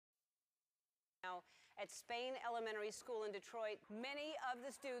at Spain Elementary School in Detroit. Many of the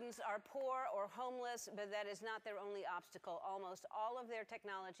students are poor or homeless, but that is not their only obstacle. Almost all of their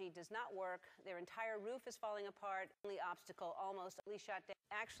technology does not work. Their entire roof is falling apart. Only obstacle, almost shut down,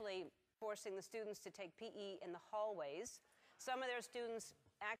 actually forcing the students to take PE in the hallways. Some of their students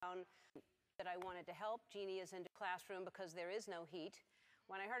act on that I wanted to help. Jeannie is in the classroom because there is no heat.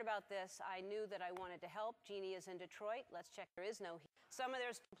 When I heard about this, I knew that I wanted to help. Jeannie is in Detroit. Let's check. There is no heat. Some of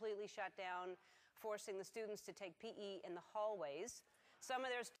theirs completely shut down, forcing the students to take PE in the hallways. Some of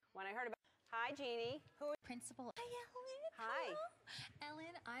theirs, when I heard about, hi, Jeannie. Who? Principal. Hi, Ellen. Hi. Hello.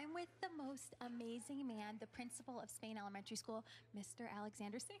 Ellen, I'm with the most amazing man, the principal of Spain Elementary School, Mr.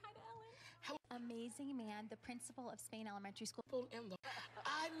 Alexander. Say hi to Ellen. Hello. Amazing man, the principal of Spain Elementary School.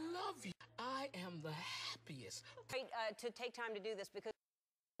 I love you. I am the happiest. Great to take time to do this because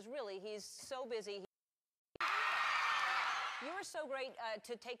really he's so busy. You're so great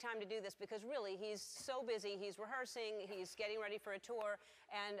to take time to do this because really he's so busy. He's rehearsing, he's getting ready for a tour,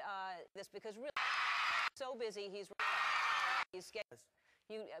 and this because really so busy. He's getting.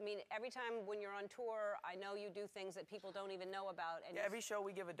 I mean, every time when you're on tour, I know you do things that people don't even know about. And yeah, every show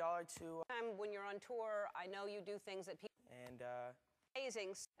we give $1 to. Every time when you're on tour, I know you do things that people. And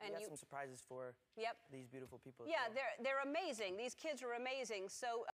amazing. And we got some surprises for Yep. these beautiful people. Yeah, they're amazing. These kids are amazing. So.